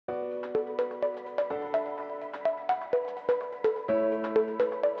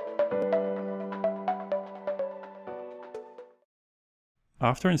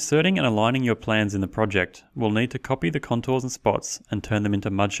After inserting and aligning your plans in the project, we'll need to copy the contours and spots and turn them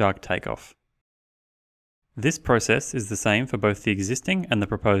into MudShark takeoff. This process is the same for both the existing and the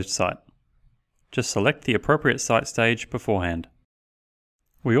proposed site. Just select the appropriate site stage beforehand.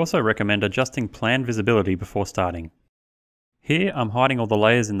 We also recommend adjusting plan visibility before starting. Here I'm hiding all the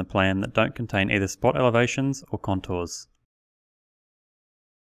layers in the plan that don't contain either spot elevations or contours.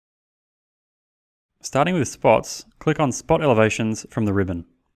 Starting with spots, click on Spot Elevations from the ribbon.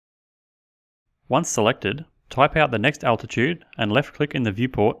 Once selected, type out the next altitude and left-click in the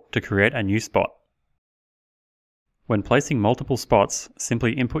viewport to create a new spot. When placing multiple spots,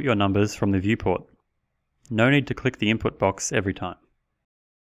 simply input your numbers from the viewport. No need to click the input box every time.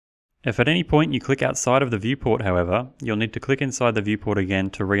 If at any point you click outside of the viewport, however, you'll need to click inside the viewport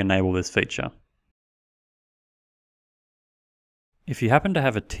again to re-enable this feature. If you happen to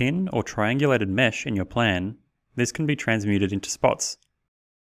have a tin or triangulated mesh in your plan, this can be transmuted into spots.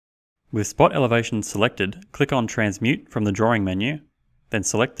 With spot elevation selected, click on Transmute from the drawing menu, then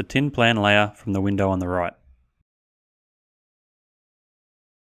select the tin plan layer from the window on the right.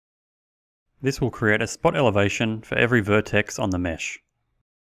 This will create a spot elevation for every vertex on the mesh.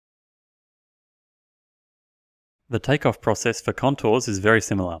 The takeoff process for contours is very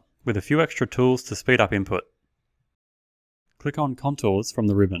similar, with a few extra tools to speed up input. Click on Contours from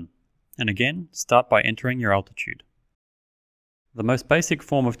the ribbon, and again, start by entering your altitude. The most basic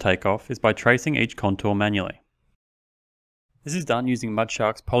form of takeoff is by tracing each contour manually. This is done using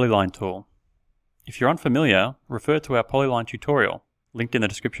MudShark's Polyline tool. If you're unfamiliar, refer to our Polyline tutorial, linked in the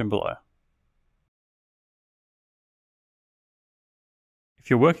description below.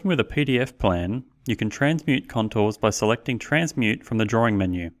 If you're working with a PDF plan, you can transmute contours by selecting Transmute from the drawing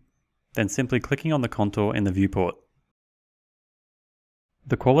menu, then simply clicking on the contour in the viewport.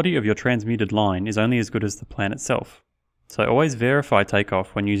 The quality of your transmuted line is only as good as the plan itself, so always verify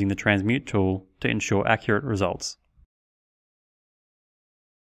takeoff when using the Transmute tool to ensure accurate results.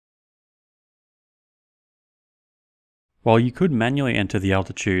 While you could manually enter the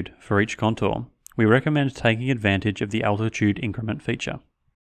altitude for each contour, we recommend taking advantage of the altitude increment feature.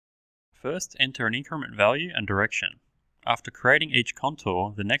 First, enter an increment value and direction. After creating each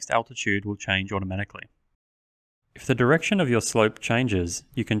contour, the next altitude will change automatically. If the direction of your slope changes,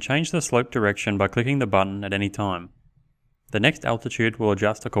 you can change the slope direction by clicking the button at any time. The next altitude will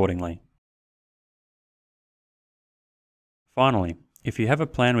adjust accordingly. Finally, if you have a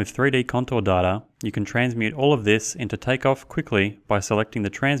plan with 3D contour data, you can transmute all of this into takeoff quickly by selecting the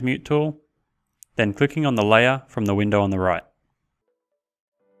Transmute tool, then clicking on the layer from the window on the right.